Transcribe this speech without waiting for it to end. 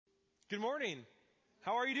Good morning.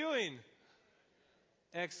 How are you doing?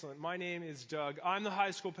 Excellent. My name is Doug. I'm the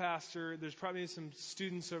high school pastor. There's probably some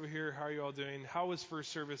students over here. How are you all doing? How was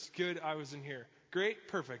first service? Good. I was in here. Great.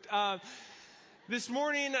 Perfect. This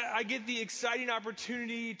morning, I get the exciting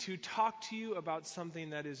opportunity to talk to you about something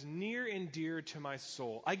that is near and dear to my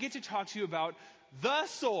soul. I get to talk to you about the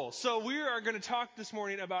soul. So we are going to talk this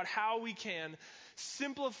morning about how we can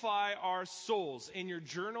simplify our souls. In your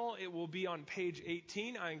journal, it will be on page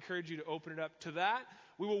 18. I encourage you to open it up to that.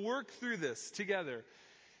 We will work through this together.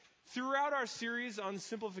 Throughout our series on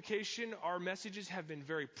simplification, our messages have been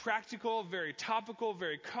very practical, very topical,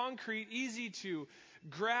 very concrete, easy to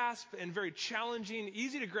grasp, and very challenging,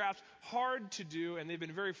 easy to grasp, hard to do, and they've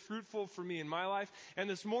been very fruitful for me in my life. And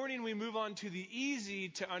this morning we move on to the easy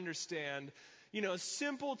to understand,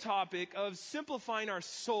 simple topic of simplifying our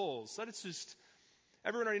souls. That's just,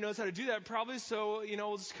 everyone already knows how to do that probably, so,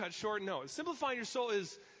 we'll just cut short. No, simplifying your soul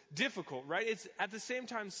is difficult, right? It's at the same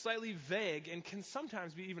time slightly vague and can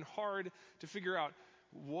sometimes be even hard to figure out.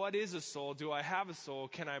 What is a soul? Do I have a soul?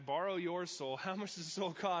 Can I borrow your soul? How much does a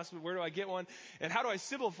soul cost? Where do I get one? And how do I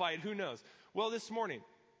simplify it? Who knows? Well, this morning,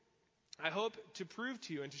 I hope to prove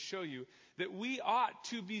to you and to show you that we ought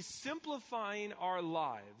to be simplifying our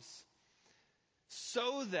lives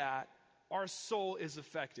so that our soul is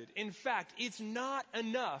affected. In fact, it's not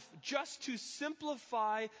enough just to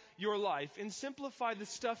simplify your life and simplify the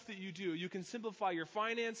stuff that you do. You can simplify your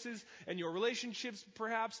finances and your relationships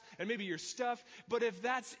perhaps, and maybe your stuff. But if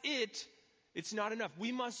that's it, it's not enough.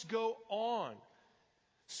 We must go on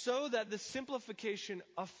so that the simplification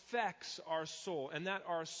affects our soul and that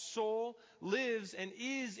our soul lives and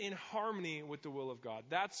is in harmony with the will of God.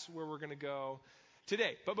 That's where we're going to go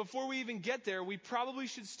today. But before we even get there, we probably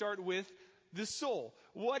should start with the soul.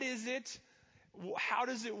 What is it? How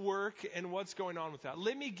does it work? And what's going on with that?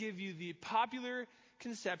 Let me give you the popular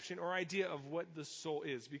conception or idea of what the soul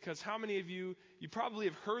is. Because how many of you probably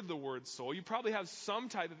have heard the word soul. You probably have some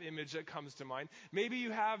type of image that comes to mind. Maybe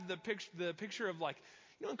you have the picture of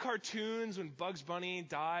in cartoons when Bugs Bunny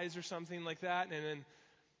dies or something like that. And then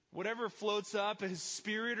whatever floats up, his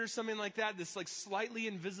spirit or something like that, this slightly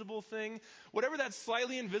invisible thing. Whatever that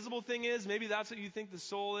slightly invisible thing is, maybe that's what you think the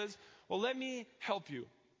soul is. Well, let me help you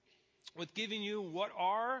with giving you what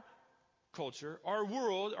our culture, our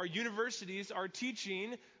world, our universities are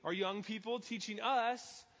teaching, our young people teaching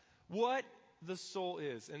us what the soul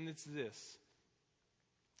is. And it's this,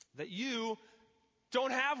 that you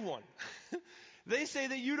don't have one. They say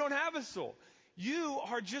that you don't have a soul. You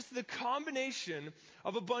are just the combination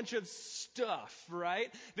of a bunch of stuff,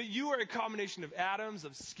 right? That you are a combination of atoms,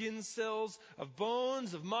 of skin cells, of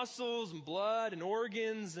bones, of muscles, and blood, and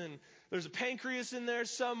organs, and there's a pancreas in there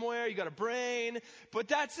somewhere, you got a brain, but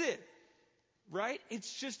that's it, right?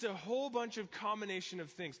 It's just a whole bunch of combination of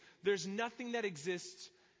things. There's nothing that exists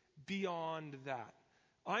beyond that.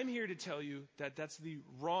 I'm here to tell you that that's the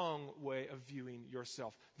wrong way of viewing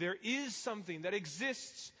yourself. There is something that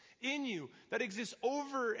exists in you, that exists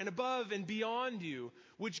over and above and beyond you,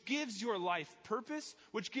 which gives your life purpose,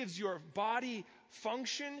 which gives your body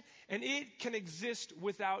function, and it can exist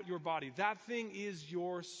without your body. That thing is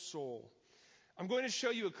your soul. I'm going to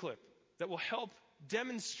show you a clip that will help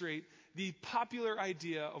demonstrate the popular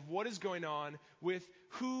idea of what is going on with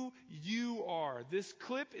who you are. This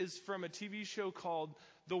clip is from a TV show called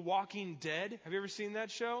The Walking Dead. Have you ever seen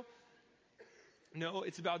that show? No,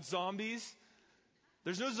 it's about zombies.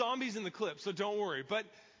 There's no zombies in the clip, so don't worry. But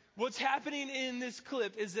what's happening in this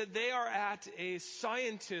clip is that they are at a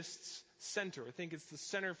scientist's center. I think it's the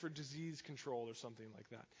Center for Disease Control or something like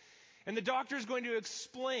that. And the doctor is going to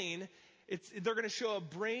explain, they're going to show a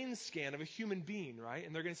brain scan of a human being, right?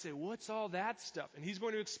 And they're going to say, what's all that stuff? And he's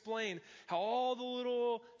going to explain how all the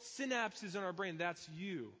little synapses in our brain, that's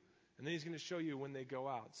you. And then he's going to show you when they go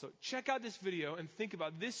out. So check out this video and think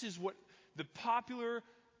about, this is what the popular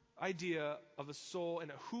idea of a soul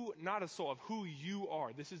and not a soul, of who you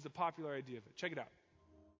are. This is the popular idea of it. Check it out.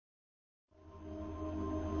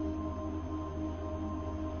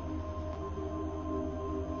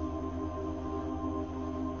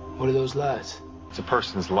 What are those lights? It's a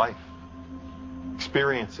person's life,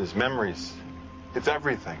 experiences, memories. It's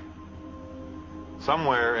everything.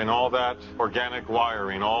 Somewhere in all that organic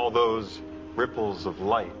wiring, all those ripples of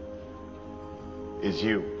light, is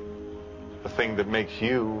you. The thing that makes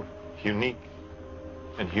you unique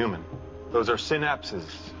and human. Those are synapses,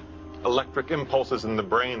 electric impulses in the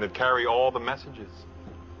brain that carry all the messages.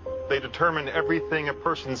 They determine everything a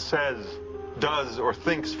person says, does, or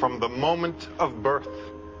thinks from the moment of birth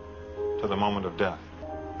to the moment of death.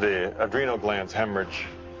 The adrenal glands hemorrhage,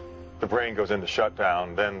 the brain goes into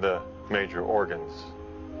shutdown, then the major organs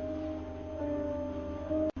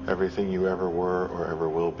Everything you ever were or ever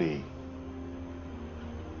will be.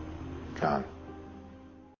 Gone.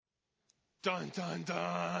 Dun, dun,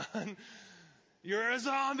 dun. You're a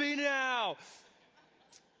zombie now.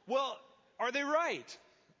 Well, are they right?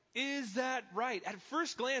 Is that right? At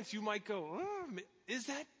first glance, you might go, is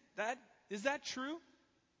that true?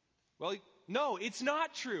 Well, no, it's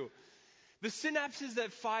not true. The synapses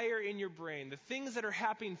that fire in your brain, the things that are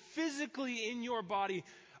happening physically in your body,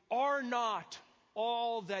 are not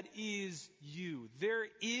all that is you. There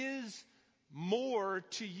is more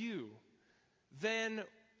to you than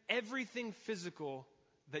everything physical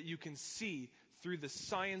that you can see through the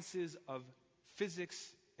sciences of physics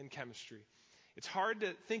and chemistry. It's hard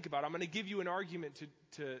to think about. I'm going to give you an argument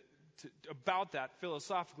about that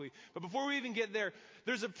philosophically. But before we even get there,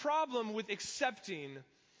 there's a problem with accepting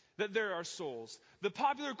that there are souls. The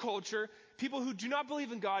popular culture, people who do not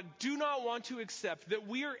believe in God, do not want to accept that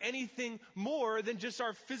we are anything more than just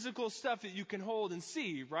our physical stuff that you can hold and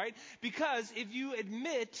see, right? Because if you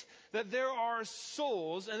admit that there are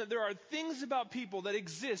souls and that there are things about people that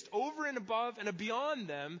exist over and above and beyond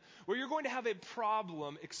them, where you're going to have a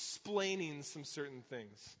problem explaining some certain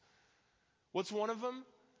things. What's one of them?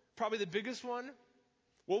 Probably the biggest one.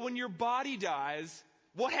 Well, when your body dies,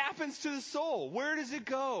 what happens to the soul? Where does it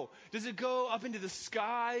go? Does it go up into the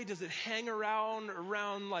sky? Does it hang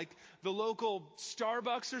around like the local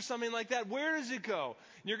Starbucks or something like that? Where does it go?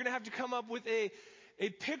 And you're going to have to come up with a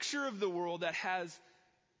picture of the world that has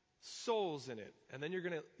souls in it. And then you're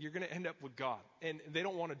going to end up with God. And they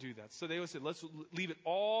don't want to do that. So they always say, let's leave it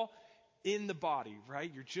all in the body,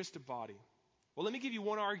 right? You're just a body. Well, let me give you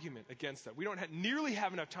one argument against that. We don't nearly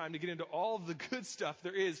have enough time to get into all of the good stuff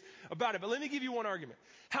there is about it, but let me give you one argument.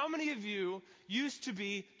 How many of you used to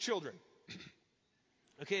be children?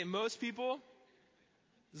 Okay, most people,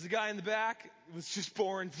 there's a guy in the back, was just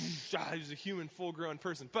born, he was a human, full-grown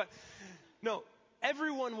person. But no,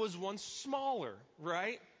 everyone was once smaller,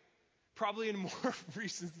 right? Probably in more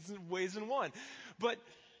recent ways than one. But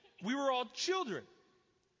we were all children.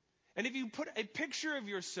 And if you put a picture of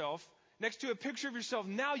yourself next to a picture of yourself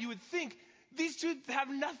now, you would think these two have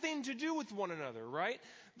nothing to do with one another, right?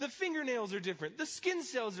 The fingernails are different. The skin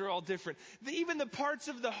cells are all different. Even the parts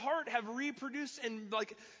of the heart have reproduced and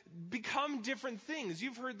become different things.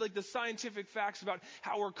 You've heard the scientific facts about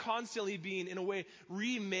how we're constantly being, in a way,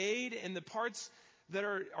 remade, and the parts that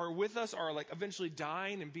are with us are eventually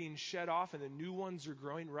dying and being shed off, and the new ones are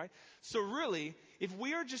growing, right? So really, if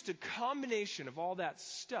we are just a combination of all that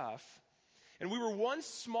stuff, and we were once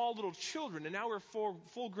small little children, and now we're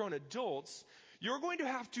full-grown adults, you're going to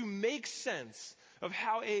have to make sense of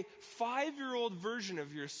how a 5-year-old version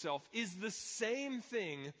of yourself is the same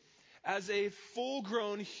thing as a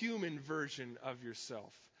full-grown human version of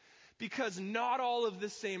yourself. Because not all of the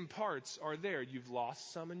same parts are there. You've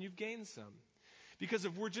lost some and you've gained some. Because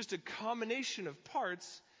if we're just a combination of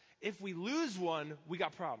parts, if we lose one, we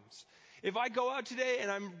got problems. If I go out today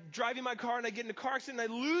and I'm driving my car and I get in a car accident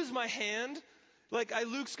and I lose my hand, like I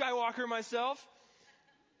Luke Skywalker myself,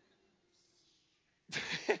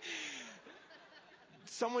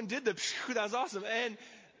 someone did that was awesome. And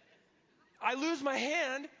I lose my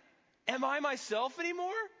hand, am I myself anymore?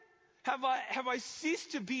 Have I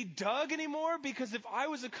ceased to be Doug anymore? Because if I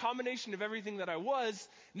was a combination of everything that I was,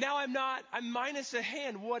 now I'm not, I'm minus a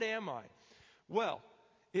hand, what am I? Well,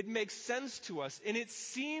 it makes sense to us, and it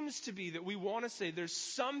seems to be that we want to say there's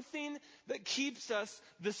something that keeps us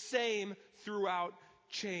the same throughout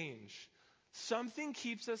change. Something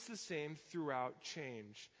keeps us the same throughout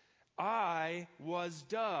change. I was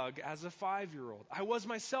Doug as a 5-year-old. I was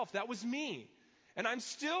myself. That was me. And I'm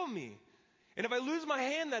still me. And if I lose my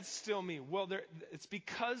hand, that's still me. Well, it's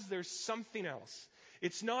because there's something else.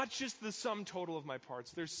 It's not just the sum total of my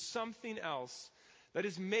parts. There's something else that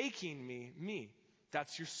is making me me.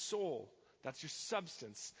 That's your soul. That's your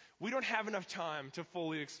substance. We don't have enough time to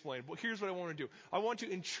fully explain. But here's what I want to do. I want to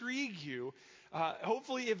intrigue you.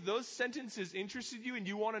 Hopefully, if those sentences interested you and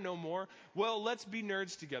you want to know more, well, let's be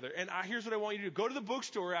nerds together. And here's what I want you to do. Go to the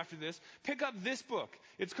bookstore after this. Pick up this book.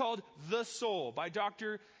 It's called The Soul by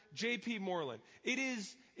Dr. J.P. Moreland.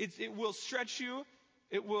 It will stretch you.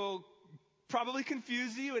 It will probably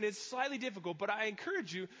confuse you, and it's slightly difficult, but I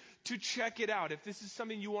encourage you to check it out. If this is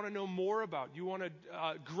something you want to know more about, you want to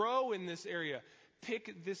grow in this area,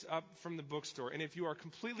 pick this up from the bookstore. And if you are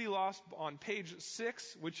completely lost on page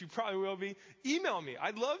 6, which you probably will be, email me.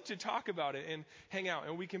 I'd love to talk about it and hang out,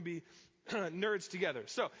 and we can be nerds together.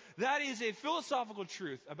 So that is a philosophical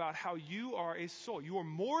truth about how you are a soul. You are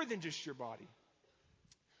more than just your body.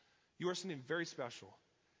 You are something very special.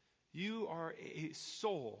 You are a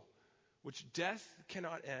soul which death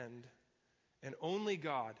cannot end and only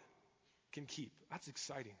God can keep. That's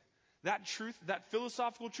exciting. That truth, that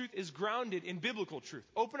philosophical truth, is grounded in biblical truth.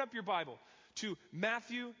 Open up your Bible to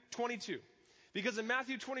Matthew 22. Because in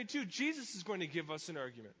Matthew 22, Jesus is going to give us an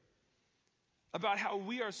argument about how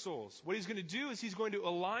we are souls. What he's going to do is he's going to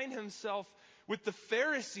align himself with the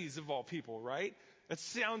Pharisees of all people, right? That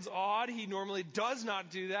sounds odd. He normally does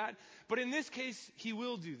not do that. But in this case, he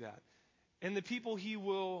will do that. And the people he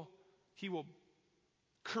will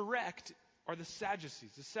correct are the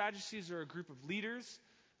Sadducees. The Sadducees are a group of leaders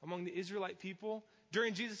among the Israelite people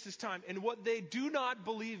during Jesus' time. And what they do not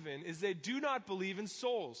believe in is they do not believe in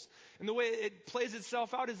souls. And the way it plays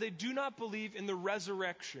itself out is they do not believe in the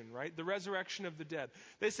resurrection, right? The resurrection of the dead.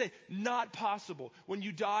 They say, not possible. When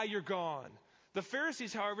you die, you're gone. The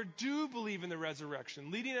Pharisees, however, do believe in the resurrection,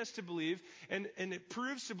 leading us to believe, and it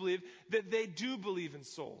proves to believe, that they do believe in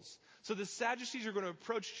souls. So the Sadducees are going to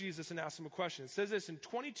approach Jesus and ask him a question. It says this in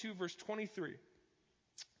 22 verse 23.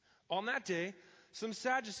 On that day, some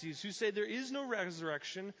Sadducees who say there is no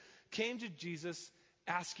resurrection came to Jesus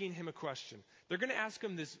asking him a question. They're going to ask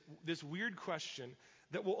him this weird question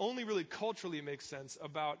that will only really culturally make sense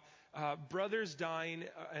about brothers dying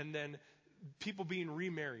and then people being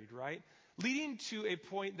remarried, right? Leading to a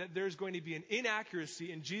point that there's going to be an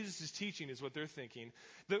inaccuracy in Jesus' teaching is what they're thinking.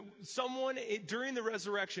 That someone during the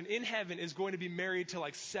resurrection in heaven is going to be married to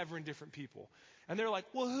like 7 different people. And they're like,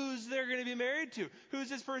 well, who's they're going to be married to? Who's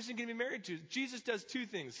this person going to be married to? Jesus does 2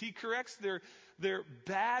 things. He corrects their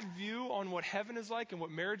bad view on what heaven is like and what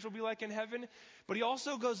marriage will be like in heaven. But he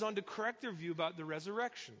also goes on to correct their view about the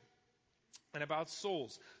resurrection and about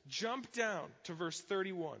souls. Jump down to verse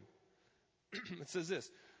 31. It says this.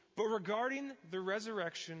 But regarding the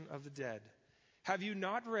resurrection of the dead, have you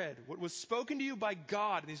not read what was spoken to you by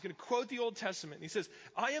God? And he's going to quote the Old Testament. And he says,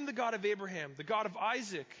 I am the God of Abraham, the God of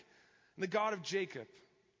Isaac, and the God of Jacob.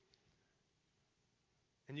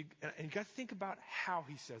 And you got to think about how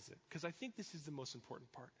he says it, because I think this is the most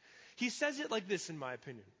important part. He says it like this, in my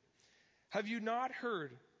opinion. Have you not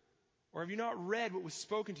heard, or have you not read what was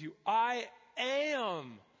spoken to you? I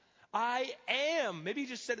am. Maybe he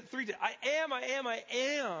just said it 3 times. I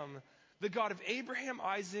am the God of Abraham,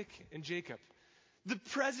 Isaac, and Jacob. The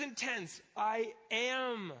present tense, I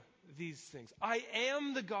am these things. I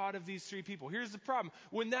am the God of these 3 people. Here's the problem.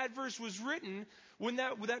 When that verse was written, when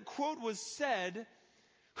that quote was said,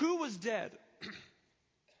 who was dead?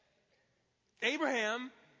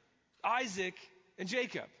 Abraham, Isaac, and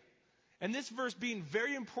Jacob. And this verse being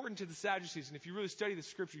very important to the Sadducees, and if you really study the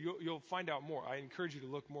scripture, you'll find out more. I encourage you to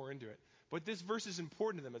look more into it. But this verse is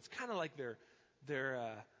important to them. It's kind of like their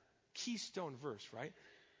keystone verse, right?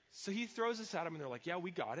 So he throws this at them, and they're like, yeah,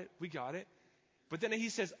 we got it. But then he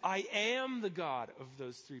says, I am the God of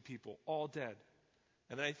those 3 people, all dead.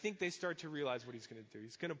 And then I think they start to realize what he's going to do.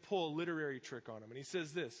 He's going to pull a literary trick on them. And he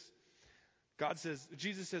says this.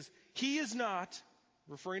 Jesus says, he is not,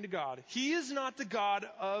 referring to God, he is not the God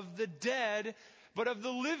of the dead, but of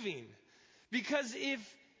the living. Because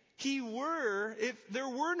if there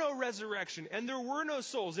were no resurrection and there were no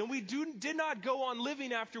souls, and we did not go on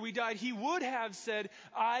living after we died, he would have said,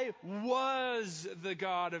 I was the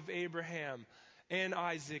God of Abraham and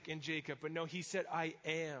Isaac and Jacob. But no, he said, I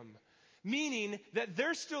am. Meaning that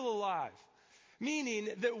they're still alive. Meaning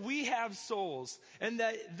that we have souls, and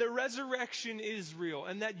that the resurrection is real,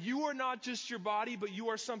 and that you are not just your body, but you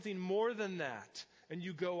are something more than that, and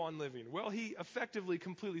you go on living. Well, he effectively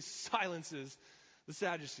completely silences the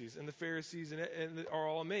Sadducees, and the Pharisees and are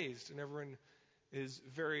all amazed, and everyone is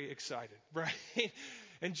very excited, right?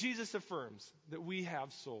 And Jesus affirms that we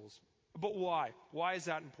have souls. But why? Why is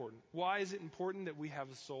that important? Why is it important that we have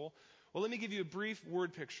a soul? Well, let me give you a brief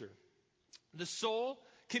word picture. The soul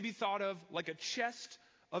can be thought of like a chest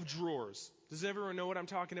of drawers. Does everyone know what I'm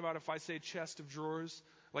talking about if I say chest of drawers?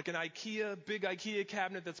 Like an big IKEA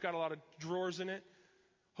cabinet that's got a lot of drawers in it.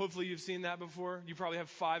 Hopefully you've seen that before. You probably have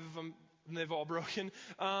 5 of them and they've all broken.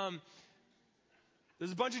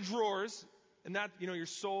 There's a bunch of drawers, and that, your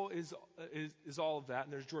soul is all of that,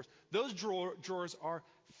 and there's drawers. Those drawers are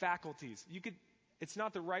faculties. It's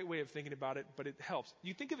not the right way of thinking about it, but it helps.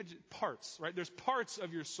 You think of it as parts, right? There's parts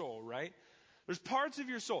of your soul, right? There's parts of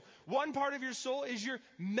your soul. One part of your soul is your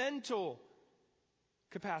mental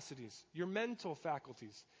capacities, your mental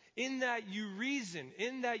faculties. In that you reason,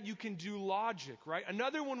 in that you can do logic, right?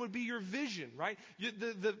 Another one would be your vision, right?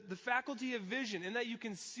 The faculty of vision, in that you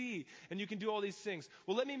can see and you can do all these things.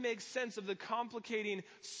 Well, let me make sense of the complicating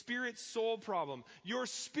spirit-soul problem. Your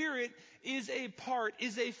spirit is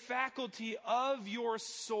a faculty of your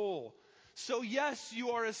soul. So yes,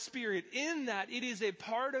 you are a spirit, in that it is a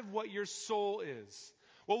part of what your soul is.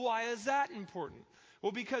 Well, why is that important?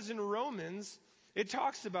 Well, because in Romans, it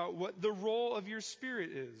talks about what the role of your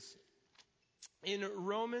spirit is. In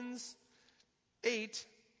Romans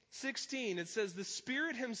 8:16, it says, the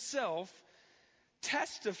Spirit himself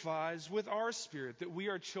testifies with our spirit that we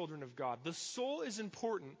are children of God. The soul is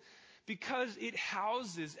important because it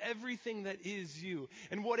houses everything that is you.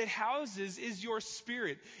 And what it houses is your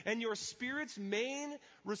spirit. And your spirit's main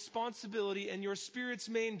responsibility and your spirit's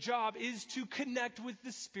main job is to connect with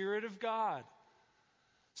the Spirit of God.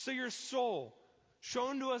 So your soul,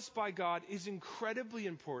 shown to us by God, is incredibly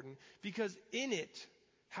important because in it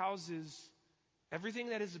houses everything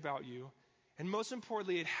that is about you. And most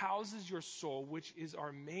importantly, it houses your soul, which is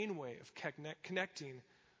our main way of connecting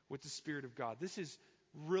with the Spirit of God. This is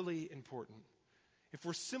really important. If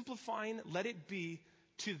we're simplifying, let it be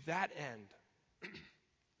to that end.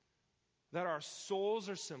 That our souls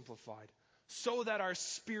are simplified so that our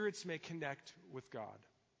spirits may connect with God.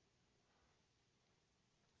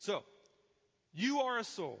 So, you are a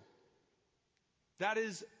soul. That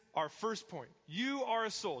is our first point. You are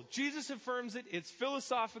a soul. Jesus affirms it. It's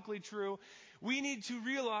philosophically true. We need to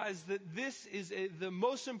realize that this is the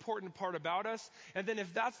most important part about us. And then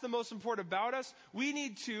if that's the most important about us, we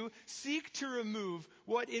need to seek to remove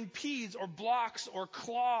what impedes or blocks or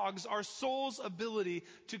clogs our soul's ability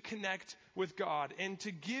to connect with God. And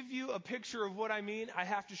to give you a picture of what I mean, I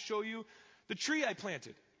have to show you the tree I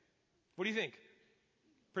planted. What do you think?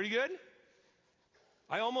 Pretty good?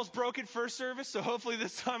 I almost broke it first service, so hopefully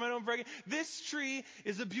this time I don't break it. This tree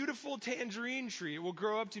is a beautiful tangerine tree. It will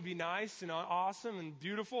grow up to be nice and awesome and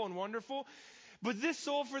beautiful and wonderful. But this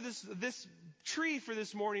soul for this tree for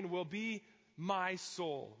this morning will be my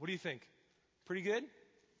soul. What do you think? Pretty good?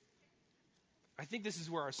 I think this is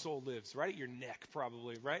where our soul lives, right at your neck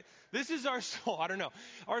probably, right? This is our soul. I don't know.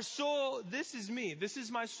 Our soul, this is me. This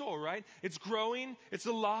is my soul, right? It's growing. It's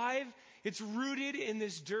alive. It's rooted in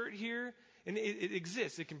this dirt here. And it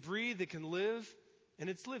exists. It can breathe, it can live, and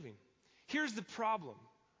it's living. Here's the problem.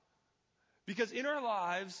 Because in our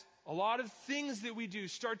lives, a lot of things that we do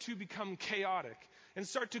start to become chaotic and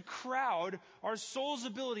start to crowd our soul's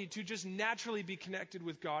ability to just naturally be connected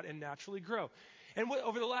with God and naturally grow. And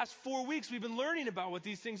over the last 4 weeks, we've been learning about what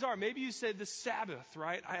these things are. Maybe you said the Sabbath,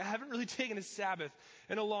 right? I haven't really taken a Sabbath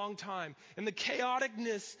in a long time. And the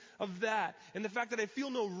chaoticness of that and the fact that I feel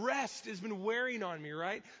no rest has been wearing on me,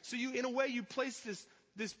 right? So you, in a way, you place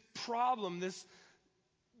this problem, this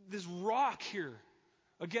rock here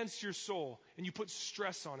against your soul, and you put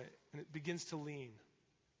stress on it, and it begins to lean.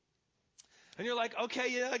 And you're like,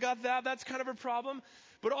 okay, yeah, I got that. That's kind of a problem.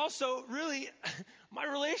 But also, really, my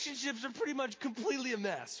relationships are pretty much completely a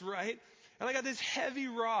mess, right? And I got this heavy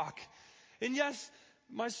rock. And yes,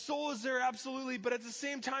 my soul is there absolutely, but at the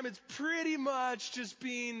same time, it's pretty much just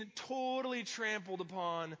being totally trampled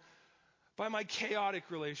upon by my chaotic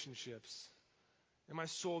relationships. And my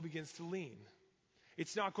soul begins to lean.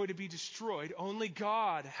 It's not going to be destroyed. Only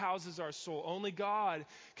God houses our soul. Only God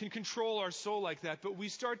can control our soul like that. But we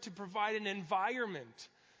start to provide an environment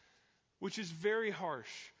which is very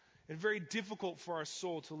harsh and very difficult for our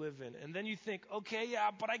soul to live in. And then you think, okay,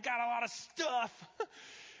 yeah, but I got a lot of stuff.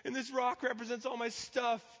 And this rock represents all my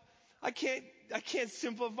stuff. I can't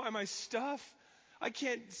simplify my stuff. I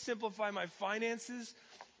can't simplify my finances.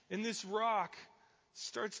 And this rock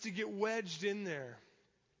starts to get wedged in there.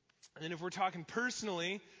 And if we're talking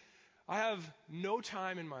personally, I have no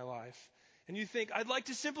time in my life. And you think, I'd like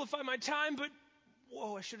to simplify my time, but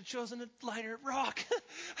whoa, I should have chosen a lighter rock.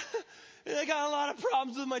 And I got a lot of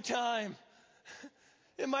problems with my time.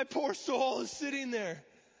 And my poor soul is sitting there.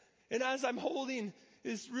 And as I'm holding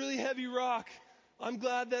this really heavy rock, I'm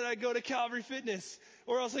glad that I go to Calvary Fitness,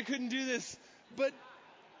 or else I couldn't do this.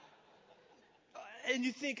 And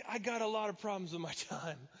you think, I got a lot of problems with my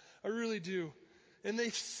time. I really do. And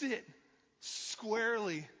they sit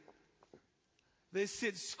squarely. They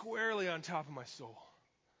sit squarely on top of my soul.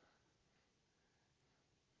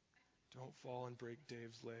 Don't fall and break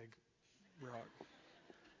Dave's leg. Rock.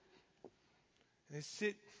 And they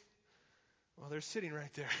sit, well, they're sitting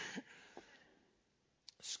right there.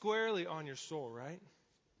 Squarely on your soul, right?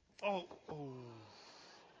 Oh.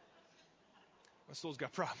 My soul's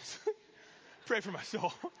got problems. Pray for my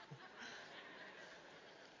soul.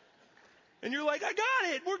 And you're like, I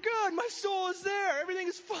got it. We're good. My soul is there. Everything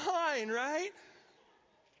is fine, right?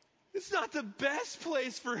 It's not the best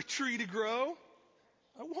place for a tree to grow.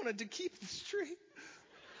 I wanted to keep this tree.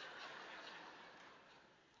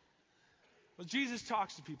 Well, Jesus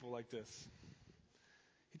talks to people like this.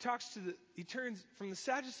 He turns from the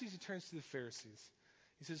Sadducees, he turns to the Pharisees.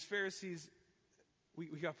 He says, Pharisees, we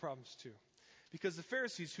got problems too. Because the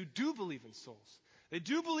Pharisees who do believe in souls, they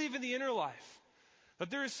do believe in the inner life, That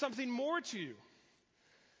there is something more to you.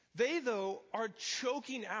 They, though, are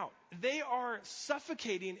choking out. They are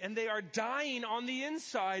suffocating and they are dying on the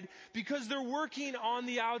inside because they're working on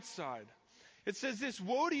the outside. It says this,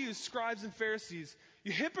 "Woe to you, scribes and Pharisees,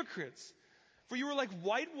 you hypocrites! For you are like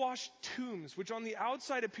whitewashed tombs, which on the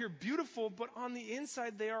outside appear beautiful, but on the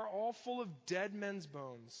inside they are all full of dead men's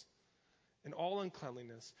bones and all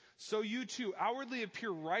uncleanliness. So you too outwardly appear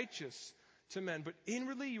righteous to men, but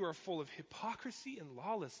inwardly you are full of hypocrisy and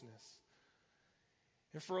lawlessness."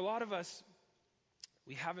 And for a lot of us,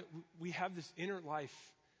 we have this inner life.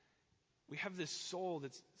 We have this soul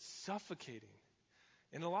that's suffocating.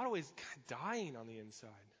 In a lot of ways, dying on the inside.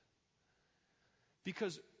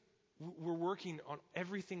 Because we're working on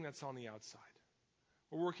everything that's on the outside.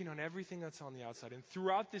 We're working on everything that's on the outside. And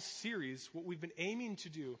throughout this series, what we've been aiming to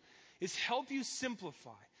do is help you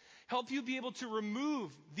simplify. Help you be able to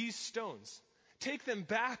remove these stones. Take them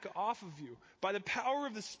back off of you by the power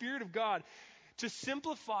of the Spirit of God to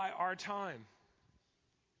simplify our time.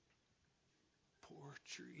 Poor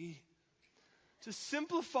tree. To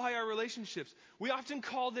simplify our relationships. We often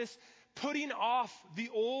call this putting off the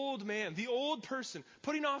old man, the old person.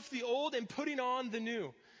 Putting off the old and putting on the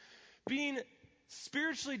new. Being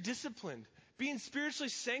spiritually disciplined. Being spiritually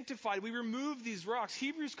sanctified. We remove these rocks.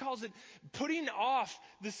 Hebrews calls it putting off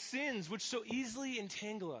the sins which so easily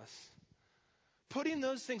entangle us. Putting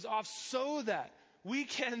those things off so that we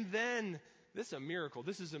can then, this is a miracle.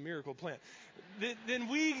 This is a miracle plan. Then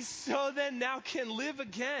we now can live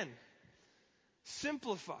again.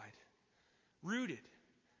 Simplified. Rooted.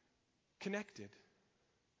 Connected.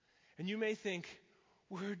 And you may think,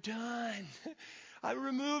 we're done. I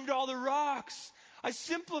removed all the rocks. I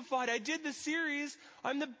simplified. I did the series.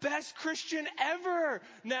 I'm the best Christian ever.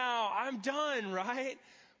 Now I'm done, right?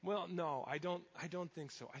 Well, no, I don't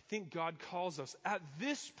think so. I think God calls us at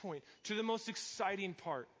this point to the most exciting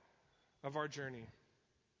part of our journey. It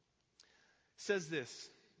says this,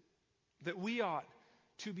 that we ought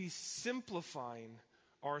to be simplifying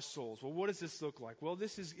our souls. Well, what does this look like? Well,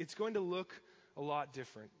 it's going to look a lot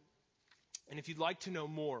different. And if you'd like to know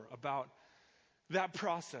more about that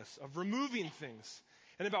process of removing things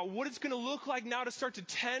and about what it's going to look like now to start to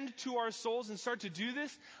tend to our souls and start to do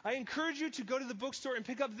this, I encourage you to go to the bookstore and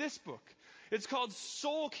pick up this book. It's called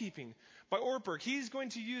Soul Keeping by Ortberg. He's going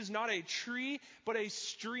to use not a tree, but a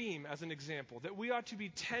stream as an example, that we ought to be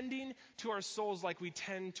tending to our souls like we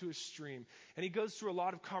tend to a stream. And he goes through a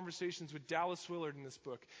lot of conversations with Dallas Willard in this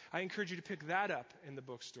book. I encourage you to pick that up in the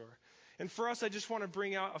bookstore. And for us, I just want to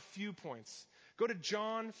bring out a few points. Go to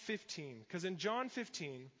John 15, because in John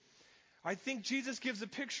 15, I think Jesus gives a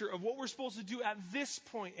picture of what we're supposed to do at this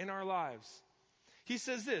point in our lives. He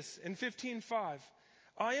says this in 15:5,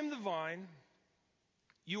 "I am the vine,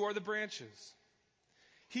 you are the branches.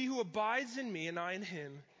 He who abides in me and I in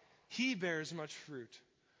him, he bears much fruit.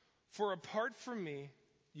 For apart from me,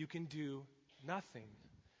 you can do nothing."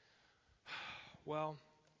 Well,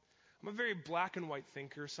 I'm a very black and white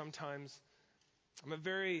thinker sometimes. I'm a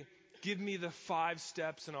very, give me the 5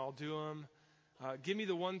 steps and I'll do them. Give me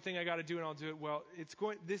the one thing I got to do and I'll do it. Well,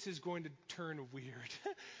 this is going to turn weird.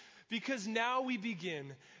 Because now we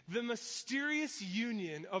begin the mysterious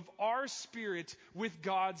union of our spirit with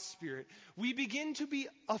God's Spirit. We begin to be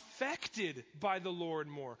affected by the Lord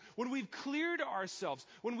more. When we've cleared ourselves,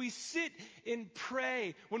 when we sit and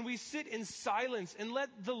pray, when we sit in silence and let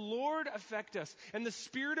the Lord affect us, and the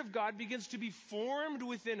Spirit of God begins to be formed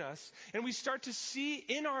within us, and we start to see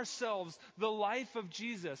in ourselves the life of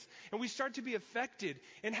Jesus, and we start to be affected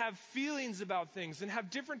and have feelings about things and have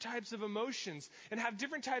different types of emotions and have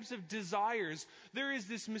different types of desires, there is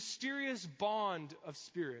this mysterious bond of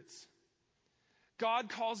spirits. God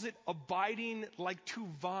calls it abiding like 2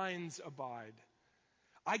 vines abide.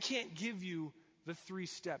 I can't give you the 3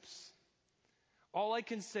 steps. All I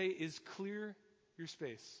can say is clear your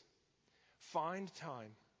space. Find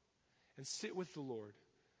time and sit with the Lord.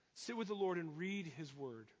 Sit with the Lord and read His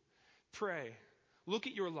Word. Pray. Look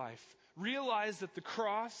at your life. Realize that the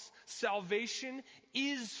cross, salvation,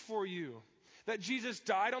 is for you. That Jesus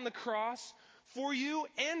died on the cross for you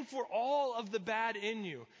and for all of the bad in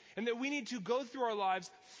you. And that we need to go through our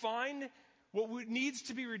lives, find what needs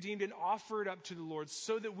to be redeemed and offer it up to the Lord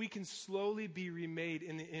so that we can slowly be remade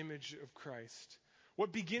in the image of Christ.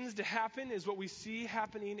 What begins to happen is what we see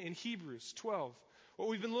happening in Hebrews 12. What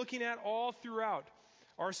we've been looking at all throughout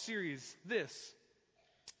our series, this.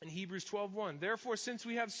 In Hebrews 12:1, "Therefore, since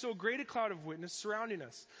we have so great a cloud of witnesses surrounding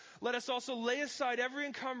us, let us also lay aside every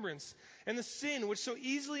encumbrance and the sin which so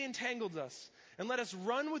easily entangles us, and let us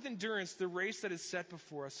run with endurance the race that is set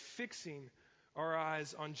before us, fixing our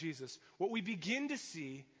eyes on Jesus." What we begin to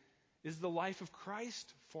see is the life of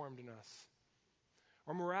Christ formed in us.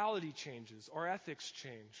 Our morality changes. Our ethics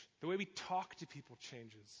change. The way we talk to people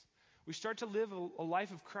changes. We start to live a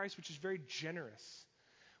life of Christ which is very generous.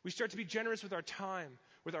 We start to be generous with our time,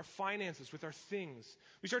 with our finances, with our things.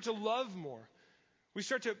 We start to love more. We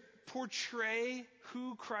start to portray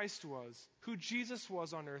who Christ was, who Jesus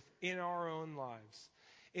was on earth in our own lives.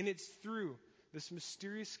 And it's through this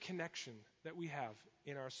mysterious connection that we have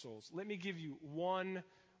in our souls. Let me give you one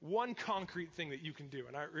concrete thing that you can do.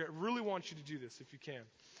 And I really want you to do this if you can.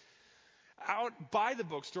 Out by the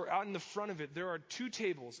bookstore, out in the front of it, there are 2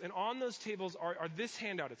 tables. And on those tables are this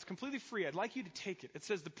handout. It's completely free. I'd like you to take it. It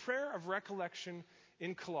says the Prayer of Recollection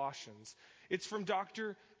in Colossians. It's from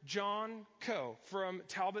Dr. John Coe from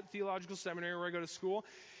Talbot Theological Seminary where I go to school.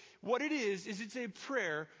 What it is it's a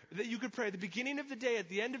prayer that you could pray at the beginning of the day, at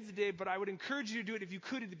the end of the day, but I would encourage you to do it if you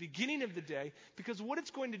could at the beginning of the day, because what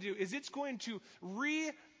it's going to do is it's going to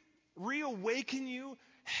reawaken you,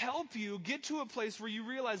 help you get to a place where you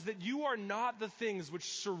realize that you are not the things which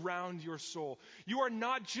surround your soul. You are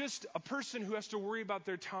not just a person who has to worry about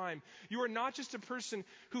their time. You are not just a person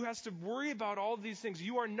who has to worry about all of these things.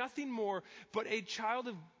 You are nothing more but a child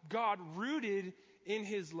of God rooted in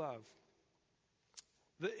His love.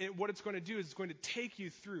 What it's going to do is it's going to take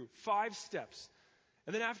you through 5 steps.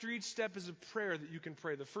 And then after each step is a prayer that you can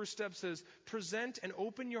pray. The first step says, present and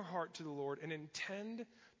open your heart to the Lord and intend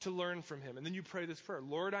to learn from Him. And then you pray this prayer,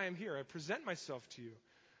 Lord, I am here. I present myself to you.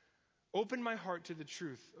 Open my heart to the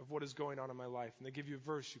truth of what is going on in my life. And they give you a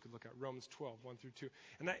verse you could look at, Romans 12, 1 through 2.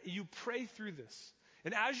 And you pray through this.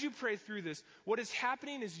 And as you pray through this, what is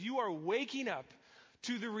happening is you are waking up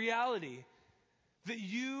to the reality that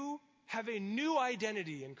you have a new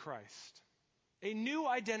identity in Christ. A new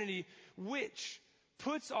identity which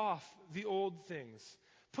puts off the old things,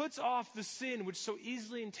 puts off the sin which so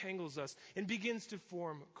easily entangles us, and begins to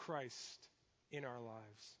form Christ in our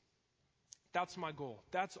lives. That's my goal.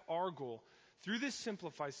 That's our goal through this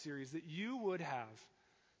Simplify series, that you would have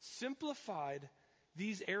simplified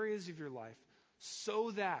these areas of your life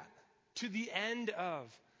so that to the end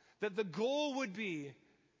of, that the goal would be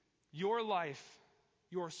your life,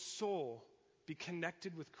 your soul be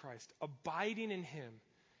connected with Christ, abiding in Him,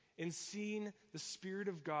 and seeing the Spirit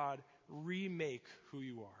of God remake who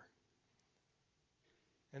you are.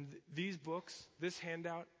 And these books, this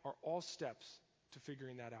handout, are all steps to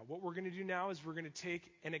figuring that out. What we're going to do now is we're going to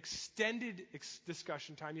take an extended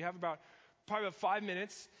discussion time. You have probably about 5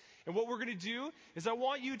 minutes. And what we're going to do is I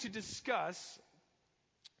want you to discuss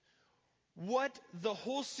what the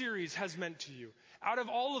whole series has meant to you. Out of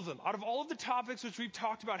all of them, out of all of the topics which we've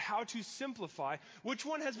talked about how to simplify, which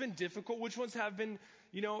one has been difficult? Which ones have been,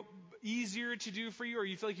 easier to do for you, or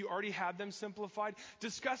you feel like you already had them simplified?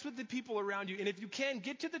 Discuss with the people around you. And if you can,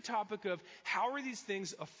 get to the topic of how are these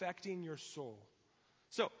things affecting your soul?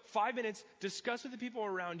 So 5 minutes, discuss with the people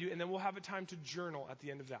around you, and then we'll have a time to journal at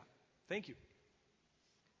the end of that. Thank you.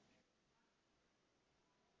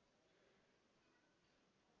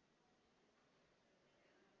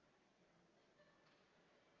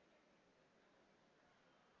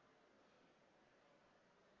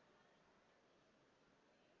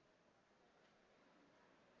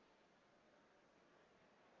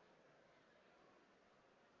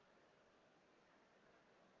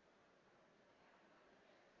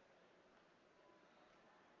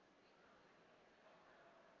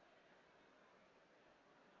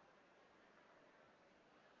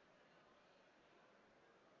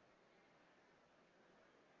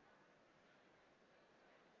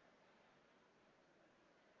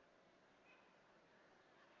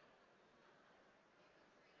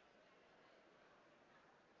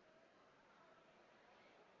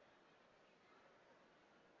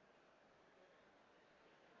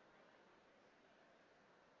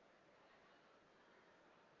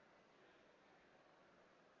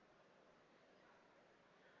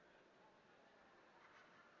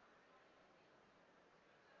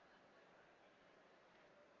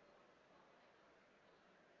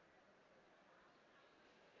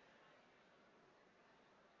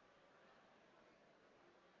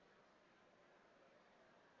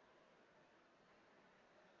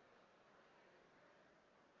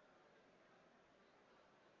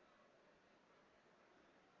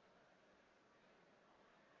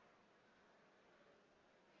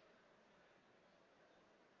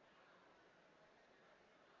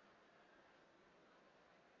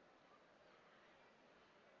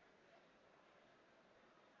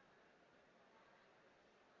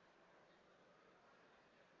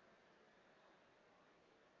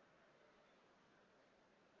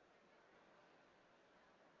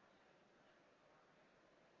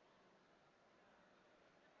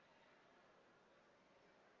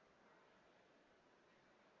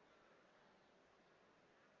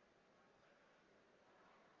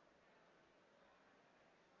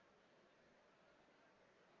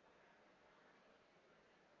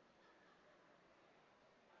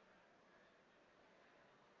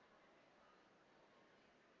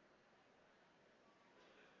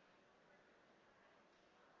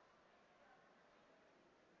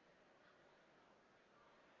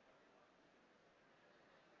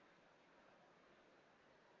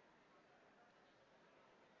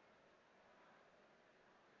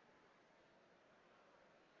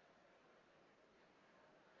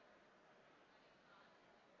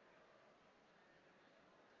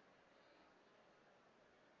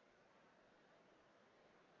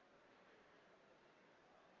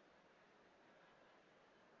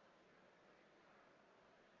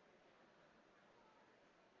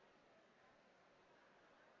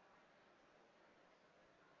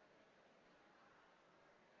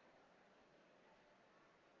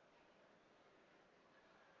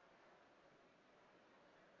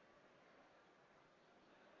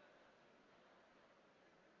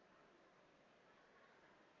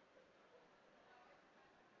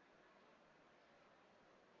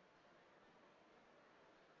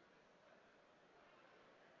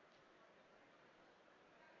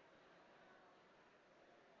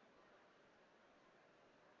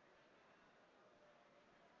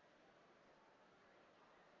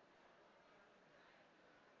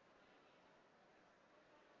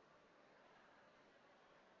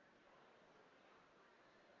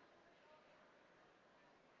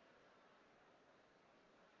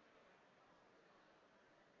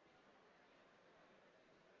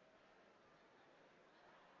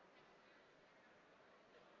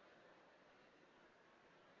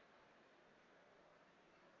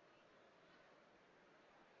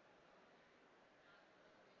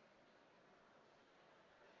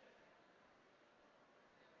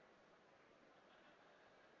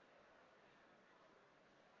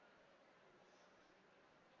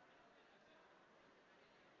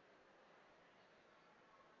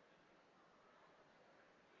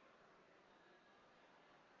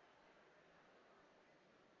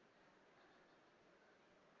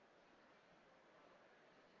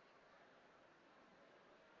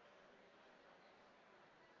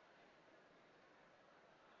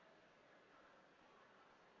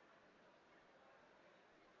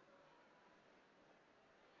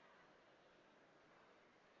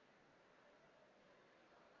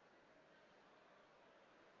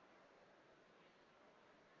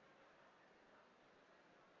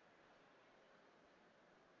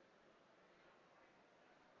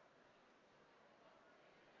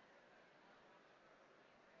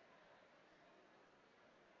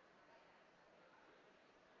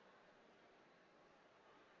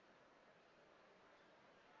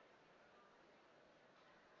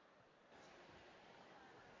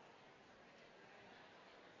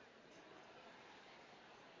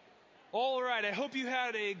 All right, I hope you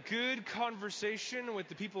had a good conversation with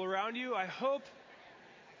the people around you. I hope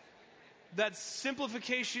that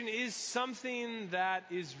simplification is something that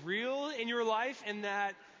is real in your life and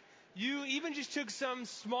that you even just took some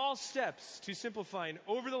small steps to simplifying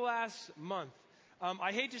over the last month.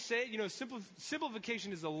 I hate to say it,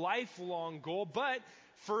 simplification is a lifelong goal, but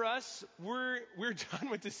for us, we're done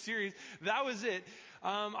with this series. That was it.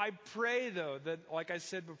 I pray, though, that, like I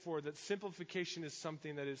said before, that simplification is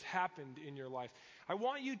something that has happened in your life. I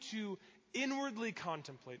want you to inwardly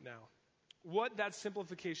contemplate now what that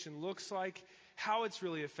simplification looks like, how it's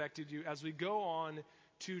really affected you as we go on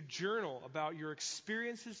to journal about your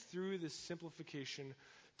experiences through this simplification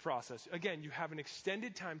process. Again, you have an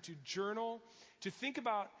extended time to journal, to think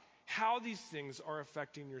about how these things are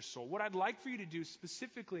affecting your soul. What I'd like for you to do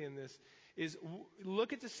specifically in this is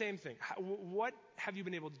look at the same thing. What have you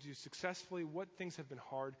been able to do successfully? What things have been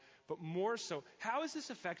hard? But more so, how is this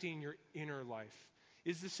affecting your inner life?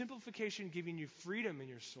 Is the simplification giving you freedom in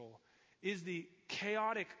your soul? Is the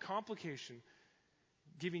chaotic complication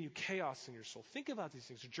giving you chaos in your soul? Think about these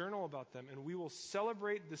things, journal about them, and we will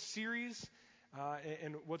celebrate the series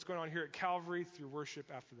and what's going on here at Calvary through worship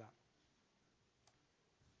after that.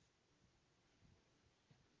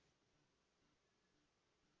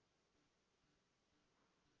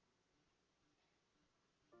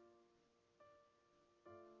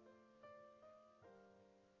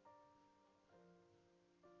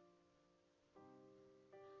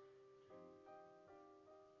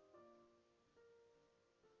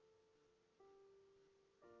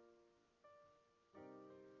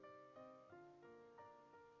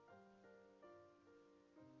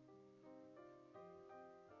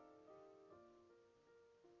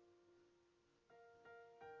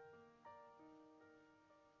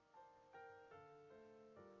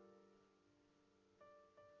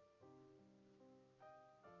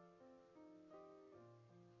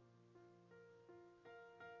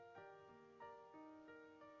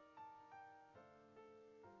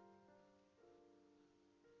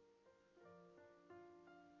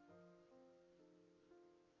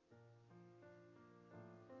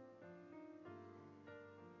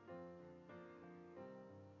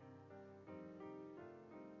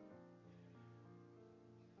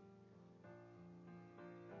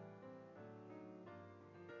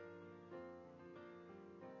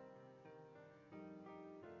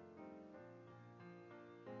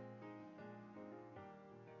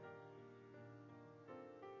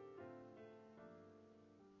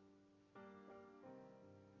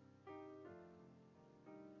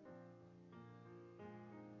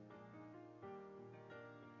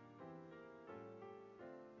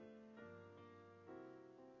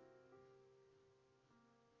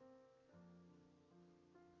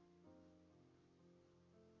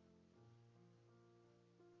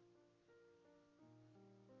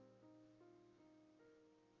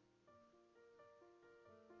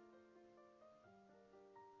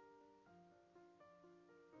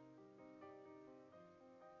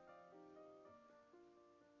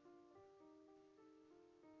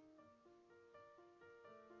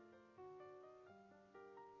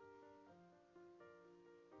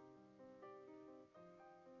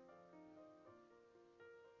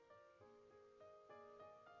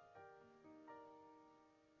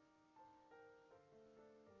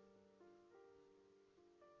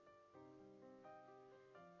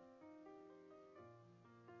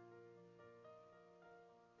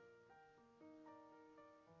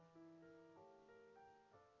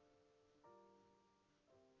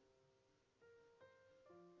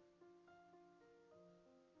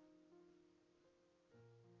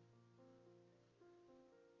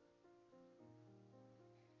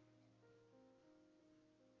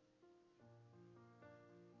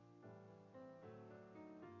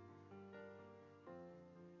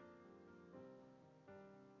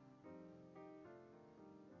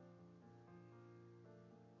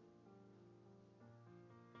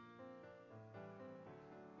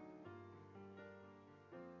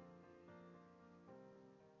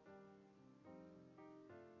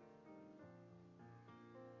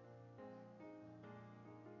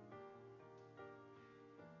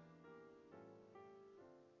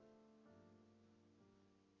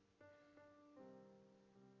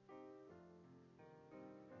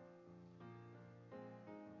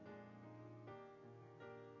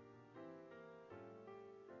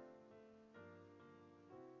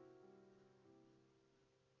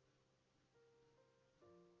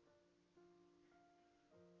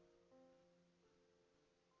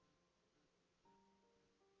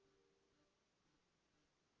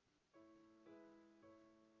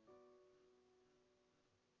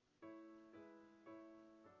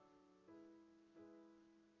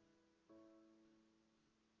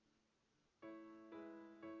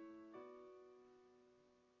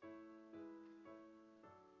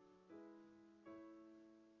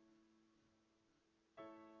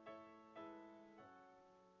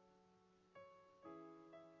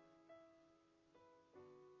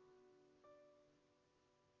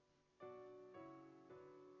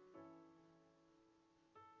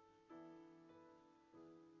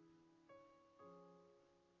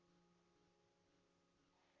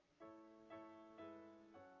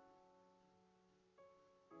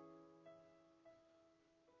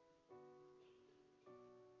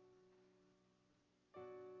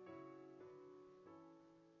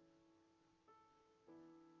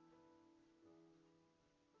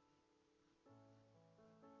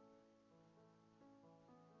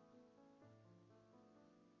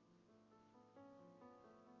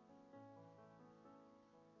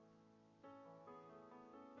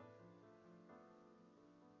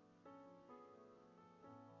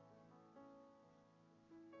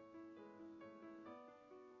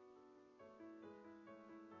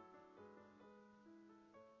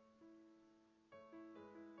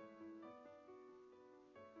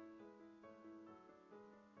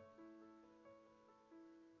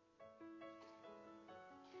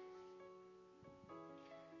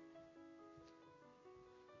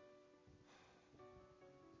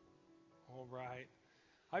 All right.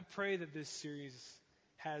 I pray that this series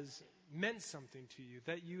has meant something to you,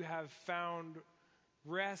 that you have found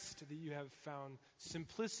rest, that you have found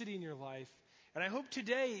simplicity in your life. And I hope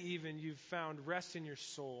today even you've found rest in your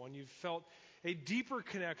soul and you've felt a deeper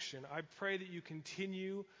connection. I pray that you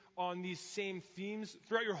continue on these same themes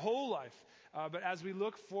throughout your whole life. But as we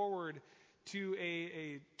look forward to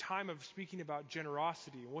a time of speaking about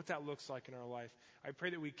generosity and what that looks like in our life, I pray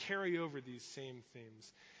that we carry over these same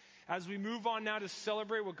themes. As we move on now to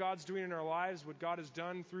celebrate what God's doing in our lives, what God has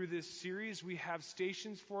done through this series, we have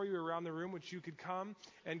stations for you around the room which you could come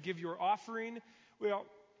and give your offering. Well,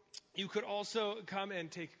 you could also come and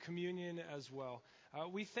take communion as well.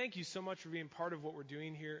 We thank you so much for being part of what we're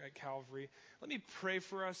doing here at Calvary. Let me pray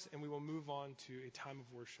for us, and we will move on to a time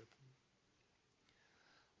of worship.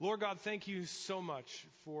 Lord God, thank you so much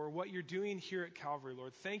for what you're doing here at Calvary,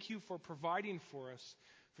 Lord. Thank you for providing for us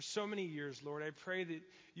for so many years, Lord. I pray that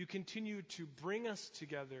you continue to bring us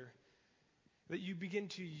together, that you begin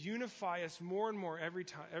to unify us more and more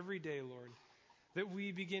every day, Lord. That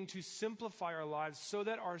we begin to simplify our lives so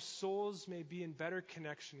that our souls may be in better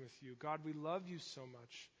connection with you. God, we love you so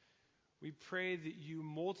much. We pray that you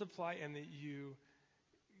multiply and that you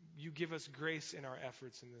give us grace in our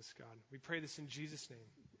efforts in this, God. We pray this in Jesus' name.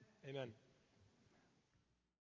 Amen.